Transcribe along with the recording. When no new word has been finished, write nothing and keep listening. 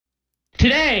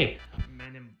Today,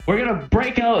 we're gonna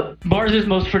break out Mars'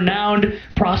 most renowned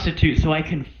prostitute so I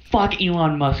can fuck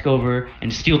Elon Musk over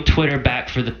and steal Twitter back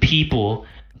for the people.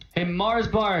 Hey, Mars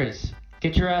Bars,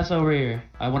 get your ass over here.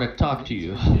 I want to talk to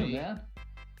you. Yeah, man.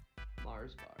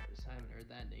 Mars Bars. I haven't heard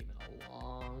that name in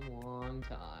a long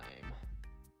time.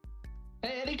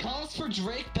 Hey, any calls for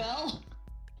Drake Bell?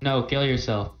 No, kill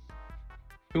yourself.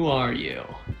 Who are you?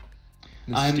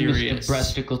 I'm Mr.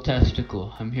 Breasticle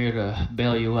Testicle. I'm here to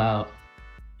bail you out.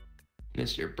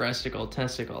 Mr. Breasticle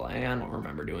Testicle. I don't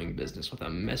remember doing business with a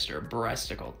Mr.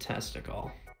 Breasticle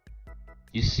Testicle.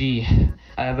 You see,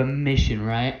 I have a mission,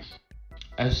 right?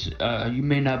 As you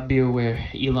may not be aware,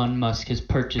 Elon Musk has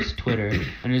purchased Twitter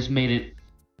and has made it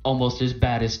almost as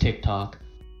bad as TikTok.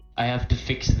 I have to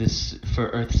fix this for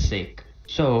Earth's sake.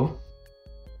 So,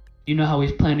 you know how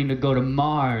he's planning to go to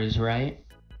Mars, right?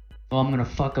 Well, I'm gonna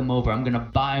fuck him over. I'm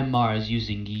gonna buy Mars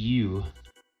using you.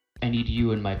 I need you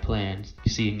in my plans,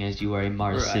 seeing as you are a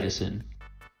Mars citizen.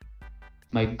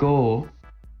 My goal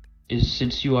is,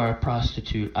 since you are a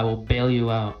prostitute, I will bail you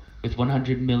out with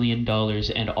 $100 million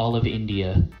and all of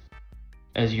India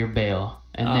as your bail.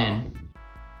 And then,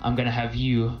 I'm gonna have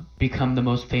you become the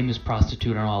most famous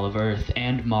prostitute on all of Earth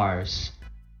and Mars.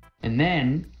 And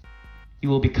then, you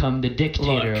will become the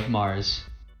dictator of Mars.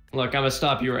 Look, I'm gonna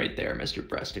stop you right there, Mr.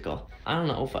 Breasticle. I don't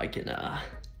know if I can,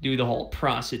 do the whole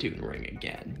prostitute ring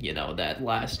again. You know, that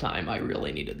last time I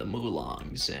really needed the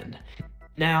moolongs, and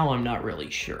now I'm not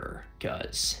really sure,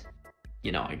 cause,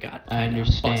 you know, I got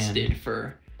busted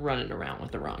for running around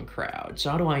with the wrong crowd.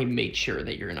 So how do I make sure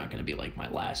that you're not gonna be like my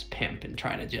last pimp and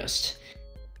try to just,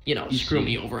 you know, screw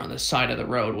me over on the side of the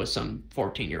road with some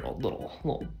 14-year-old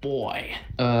little boy?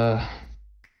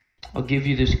 I'll give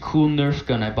you this cool Nerf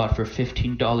gun I bought for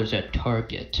 $15 at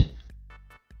Target.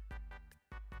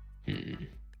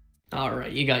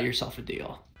 Alright, you got yourself a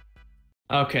deal.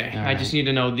 Okay, I just need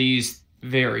to know these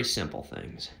very simple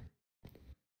things.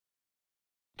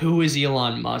 Who is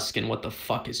Elon Musk and what the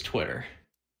fuck is Twitter?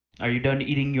 Are you done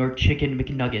eating your chicken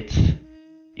McNuggets?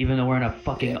 Even though we're in a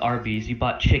fucking Arby's, you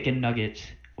bought chicken nuggets.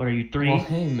 What are you, 3? Well,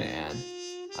 hey man.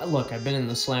 Look, I've been in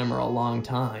the slammer a long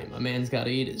time. A man's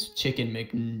gotta eat his chicken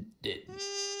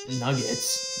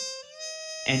nuggets.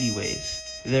 Anyways,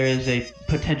 there is a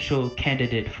potential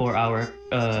candidate for our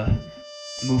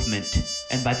movement,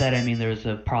 and by that I mean there is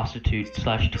a prostitute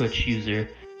 / Twitch user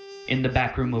in the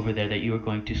back room over there that you are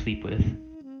going to sleep with.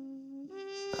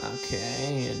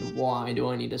 Okay, and why do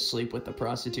I need to sleep with the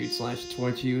prostitute /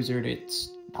 Twitch user to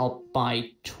help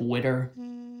buy Twitter?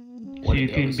 So you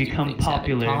can become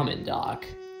popular. Common, Doc.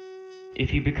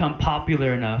 If you become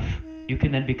popular enough, you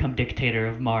can then become dictator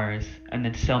of Mars, and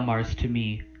then sell Mars to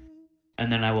me.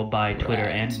 And then I will buy Twitter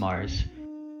and Mars.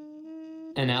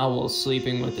 And how will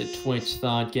sleeping with a Twitch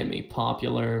thought get me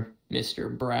popular,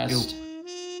 Mr. Breast?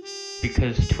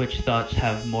 Because Twitch thoughts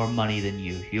have more money than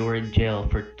you. You were in jail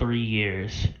for 3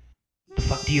 years. The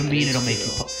fuck do you mean it'll make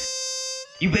you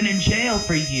You've been in jail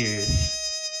for years.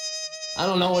 I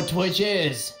don't know what Twitch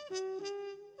is.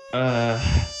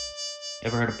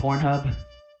 Ever heard of Pornhub?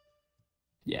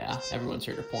 Yeah, everyone's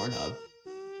heard of Pornhub.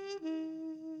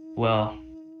 Well,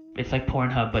 it's like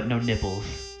Pornhub, but no nipples,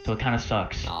 so it kind of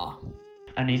sucks. Aw.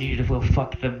 I need you to go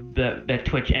fuck that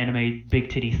Twitch anime big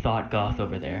titty thought goth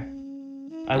over there.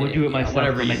 I would do it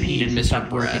myself, but my penis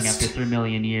stopped working after 3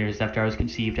 million years after I was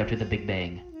conceived after the Big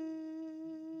Bang.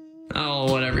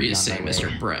 Oh, whatever you say,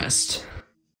 Mr. Breast.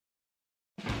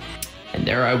 And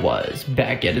there I was,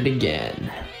 back at it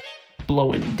again.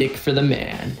 Blowing dick for the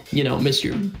man. You know,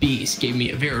 Mr. Beast gave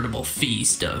me a veritable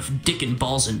feast of dick and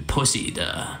balls and pussy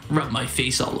to rub my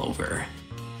face all over.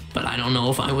 But I don't know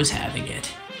if I was having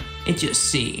it. It just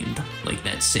seemed like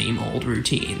that same old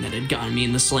routine that had gotten me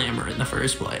in the slammer in the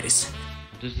first place.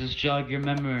 Does this jog your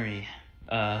memory,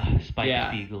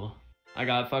 Spiegel? I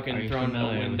got fucking thrown in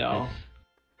the window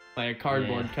by a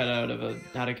cardboard cutout of a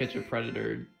How to Catch a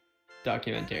Predator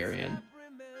documentarian.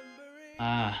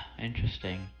 Ah,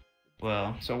 interesting.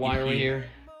 Well, so why are we here?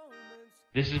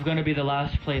 This is going to be the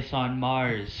last place on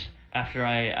Mars. After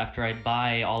I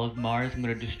buy all of Mars, I'm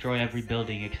going to destroy every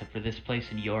building except for this place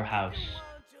and your house.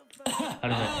 How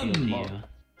does that feel to you?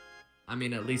 I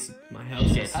mean, at least my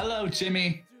house is... Hello,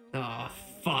 Jimmy. Oh,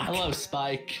 fuck. Hello,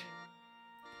 Spike.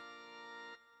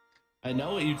 I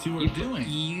know what you two are doing.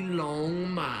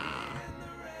 Elon Musk.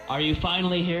 Are you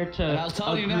finally here to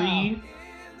agree?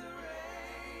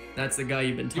 That's the guy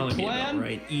you've been telling me about,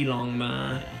 right? Elon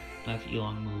Musk. Yeah, that's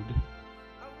Elon Mood.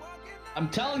 I'm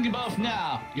telling you both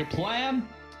now, your plan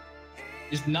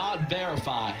is not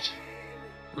verified.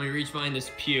 Let me reach behind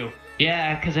this pew.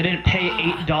 Yeah, because I didn't pay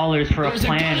 $8 for a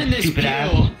plan, stupid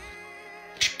ass.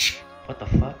 What the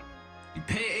fuck? You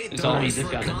pay There's only $8 this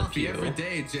for guy in the coffee pew. every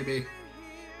day, Jimmy.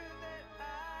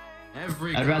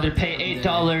 I'd rather pay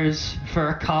 $8 for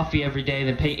a coffee every day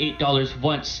than pay $8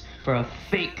 once for a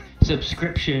fake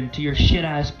subscription to your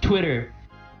shit-ass Twitter.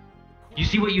 You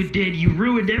see what you did? You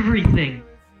ruined everything.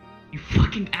 You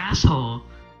fucking asshole.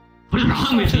 What's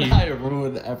wrong with you? I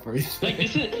ruined everything. Like,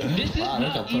 this is Wow,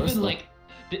 that's not a even, personal. like...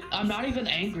 I'm not even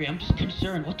angry, I'm just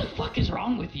concerned. What the fuck is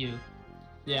wrong with you?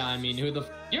 Yeah, I mean, who the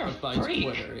You're a buys freak.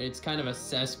 Twitter? It's kind of a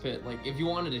cesspit. Like, if you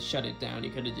wanted to shut it down, you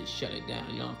could have just shut it down.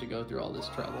 You don't have to go through all this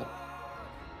trouble.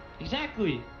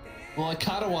 Exactly. Well, I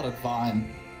kind of wanted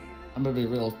Vine. I'm gonna be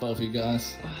real with both of you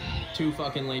guys. Too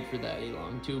fucking late for that,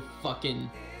 Elon. Too fucking...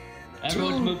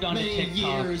 Everyone's Too moved on to many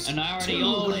TikTok, years and I already too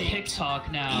own late.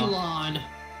 TikTok now. Elon!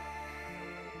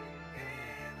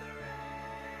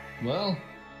 Well,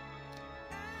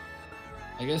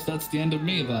 I guess that's the end of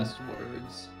me then. Last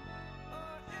words.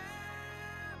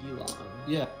 Elon.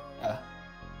 Yeah.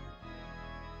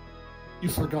 You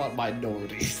forgot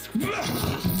minorities. Bang,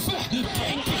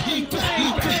 bang, bang,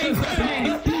 bang,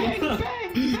 bang,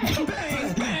 bang,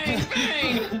 bang, bang,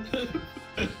 bang.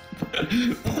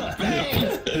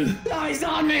 No, he's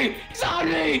on me! He's on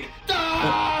me!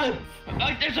 Ah!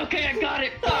 It's okay, I got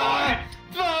it. Ah!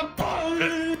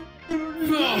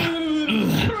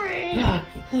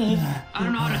 I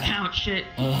don't know how to count shit.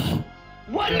 1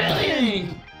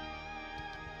 million!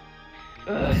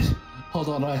 Hold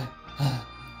on,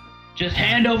 Just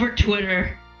hand over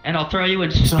Twitter, and I'll throw you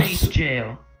in space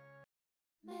jail.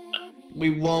 We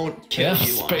won't kill yeah,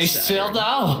 you on space Saturday. jail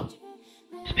now.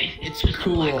 Space, It's just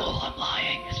cool. a black hole. I'm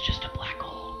lying. It's just a black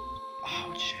hole.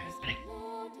 Oh, shit.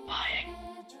 Lying.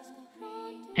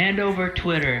 Hand over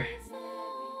Twitter,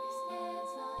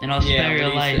 and I'll Yeah, spare your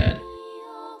what he life. said.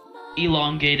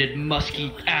 Elongated,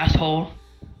 musky asshole.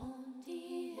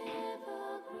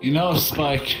 You know,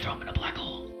 Spike. Throw him in a black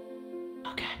hole.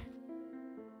 Okay.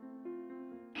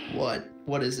 What?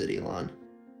 What is it, Elon?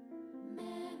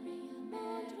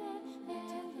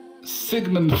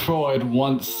 Sigmund Freud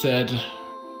once said,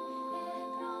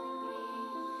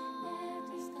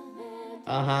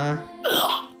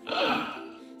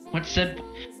 What said?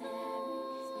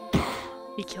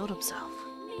 He killed himself.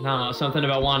 No, something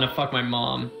about wanting to fuck my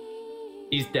mom.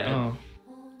 He's dead. Oh,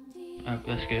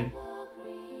 that's good.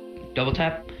 Double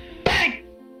tap. Bang!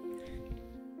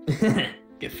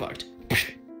 Get fucked.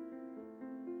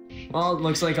 Well, it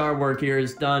looks like our work here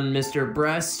is done, Mr.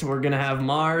 Breast. We're gonna have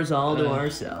Mars all to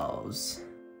ourselves.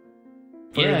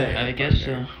 For Yeah, there, I guess so.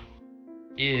 partner.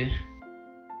 Yeah.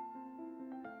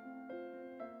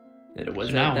 And it was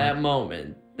So now at that what?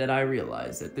 moment that I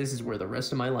realized that this is where the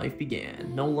rest of my life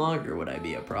began. No longer would I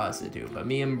be a prostitute, but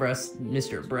me and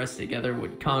Mr. Breast together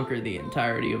would conquer the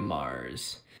entirety of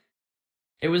Mars.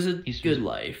 It was a He's good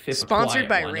life, if Sponsored a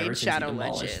quiet by one, Raid ever since he Shadow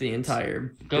demolished Legends. the entire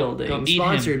Go building. eat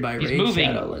Sponsored him. by He's Raid moving.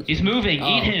 Shadow Legends. He's moving. Oh.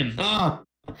 Eat him.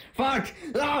 Fuck!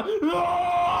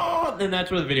 And that's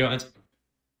where the video ends.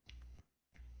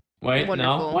 Wait,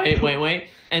 Wonderful. no, wait.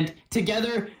 And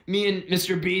together, me and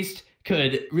Mr. Beast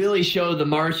could really show the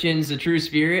Martians the true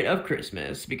spirit of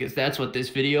Christmas, because that's what this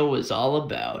video was all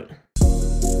about.